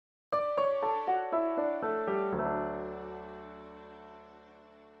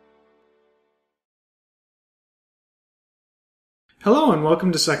Hello and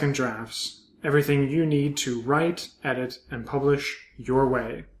welcome to Second Drafts, everything you need to write, edit, and publish your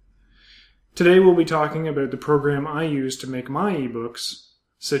way. Today we'll be talking about the program I use to make my ebooks,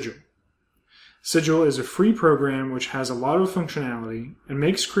 Sigil. Sigil is a free program which has a lot of functionality and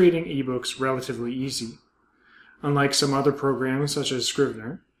makes creating ebooks relatively easy. Unlike some other programs such as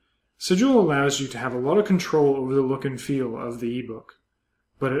Scrivener, Sigil allows you to have a lot of control over the look and feel of the ebook.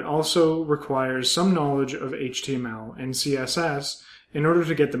 But it also requires some knowledge of HTML and CSS in order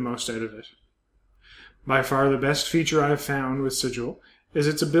to get the most out of it. By far the best feature I've found with Sigil is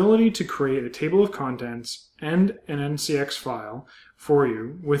its ability to create a table of contents and an NCX file for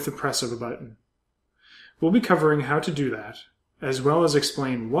you with the press of a button. We'll be covering how to do that, as well as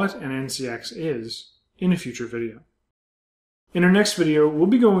explain what an NCX is in a future video. In our next video, we'll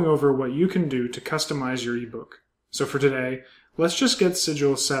be going over what you can do to customize your ebook. So for today, let's just get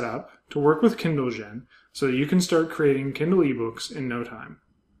Sigil set up to work with Kindlegen so that you can start creating Kindle ebooks in no time.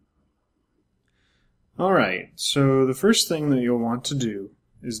 Alright, so the first thing that you'll want to do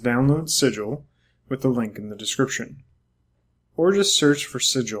is download Sigil with the link in the description. Or just search for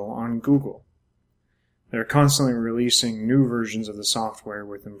Sigil on Google. They're constantly releasing new versions of the software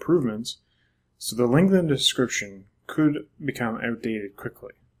with improvements, so the link in the description could become outdated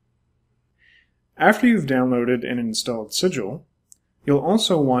quickly. After you've downloaded and installed Sigil, you'll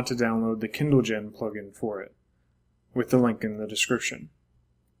also want to download the Kindlegen plugin for it, with the link in the description.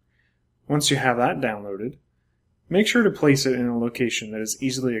 Once you have that downloaded, make sure to place it in a location that is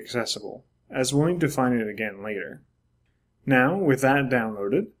easily accessible, as we'll need to find it again later. Now, with that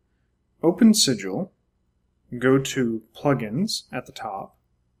downloaded, open Sigil, go to Plugins at the top,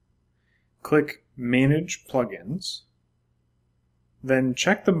 click Manage Plugins, then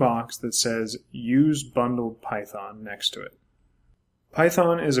check the box that says Use Bundled Python next to it.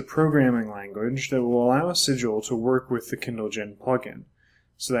 Python is a programming language that will allow Sigil to work with the Kindlegen plugin,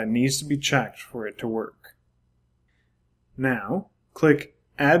 so that needs to be checked for it to work. Now, click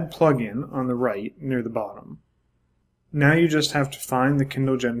Add Plugin on the right near the bottom. Now you just have to find the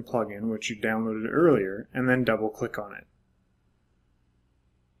Kindlegen plugin which you downloaded earlier and then double-click on it.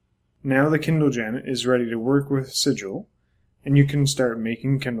 Now the Kindlegen is ready to work with Sigil, and you can start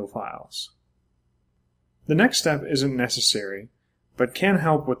making Kindle files. The next step isn't necessary, but can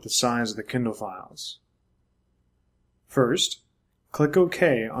help with the size of the Kindle files. First, click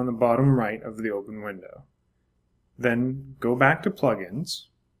OK on the bottom right of the open window. Then go back to Plugins,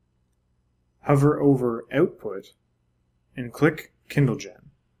 hover over Output, and click Kindlegen.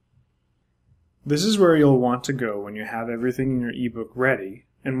 This is where you'll want to go when you have everything in your ebook ready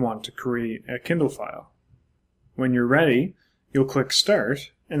and want to create a Kindle file. When you're ready, you'll click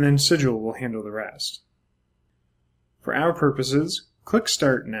Start, and then Sigil will handle the rest. For our purposes, click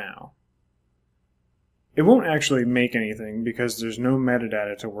Start now. It won't actually make anything because there's no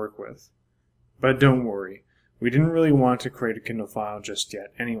metadata to work with. But don't worry, we didn't really want to create a Kindle file just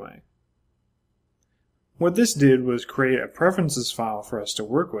yet anyway. What this did was create a preferences file for us to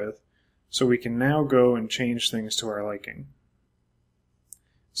work with, so we can now go and change things to our liking.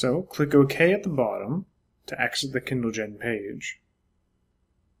 So, click OK at the bottom to exit the Kindlegen page.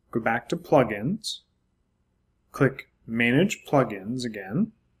 Go back to Plugins, click Manage Plugins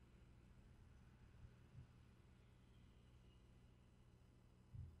again,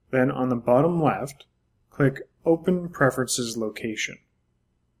 then on the bottom left, click Open Preferences Location.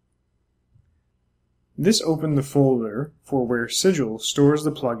 This opened the folder for where Sigil stores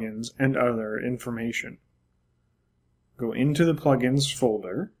the plugins and other information. Go into the Plugins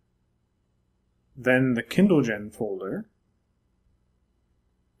folder, then the Kindlegen folder,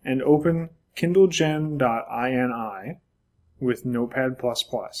 and open kindlegen.ini with Notepad++.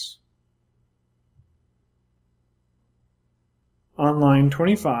 On line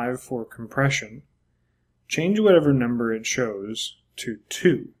 25 for compression, change whatever number it shows to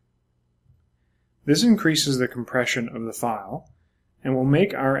 2. This increases the compression of the file and will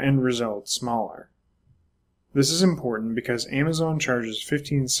make our end result smaller. This is important because Amazon charges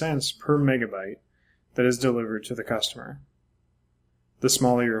 15 cents per megabyte that is delivered to the customer. The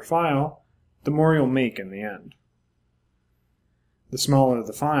smaller your file, the more you'll make in the end. The smaller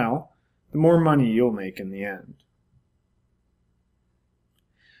the file, the more money you'll make in the end.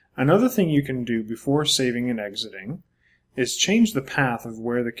 Another thing you can do before saving and exiting is change the path of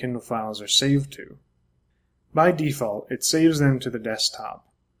where the Kindle files are saved to. By default, it saves them to the desktop.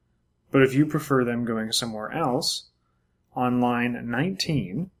 But if you prefer them going somewhere else, on line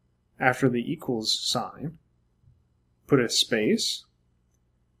 19, after the equals sign, put a space,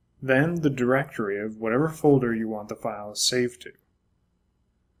 then the directory of whatever folder you want the files saved to.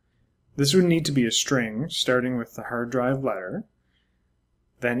 This would need to be a string starting with the hard drive letter,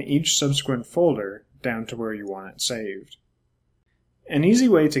 then each subsequent folder down to where you want it saved. An easy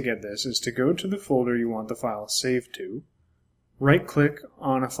way to get this is to go to the folder you want the file saved to, right-click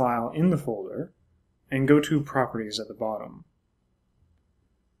on a file in the folder, and go to Properties at the bottom.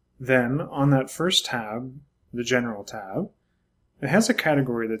 Then, on that first tab, the General tab, it has a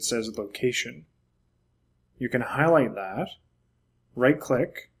category that says Location. You can highlight that,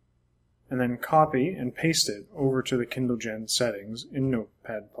 right-click, and then copy and paste it over to the Kindlegen settings in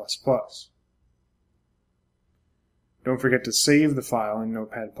Notepad++. Don't forget to save the file in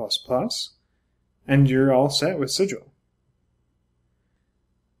Notepad++, and you're all set with Sigil.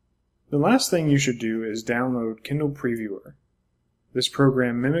 The last thing you should do is download Kindle Previewer. This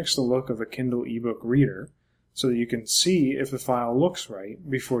program mimics the look of a Kindle ebook reader so that you can see if the file looks right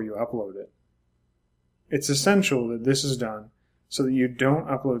before you upload it. It's essential that this is done so that you don't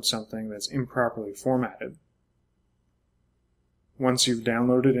upload something that's improperly formatted. Once you've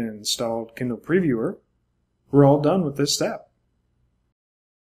downloaded and installed Kindle Previewer, we're all done with this step.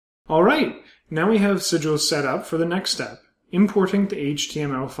 Alright, now we have Sigil set up for the next step, importing the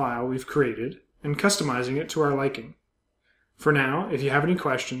HTML file we've created and customizing it to our liking. For now, if you have any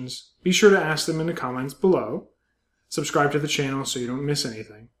questions, be sure to ask them in the comments below, subscribe to the channel so you don't miss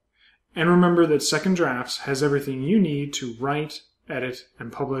anything, and remember that Second Drafts has everything you need to write, edit,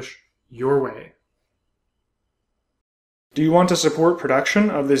 and publish your way. Do you want to support production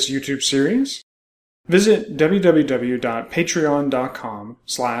of this YouTube series? Visit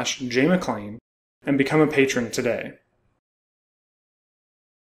www.patreon.com/jmcclain and become a patron today.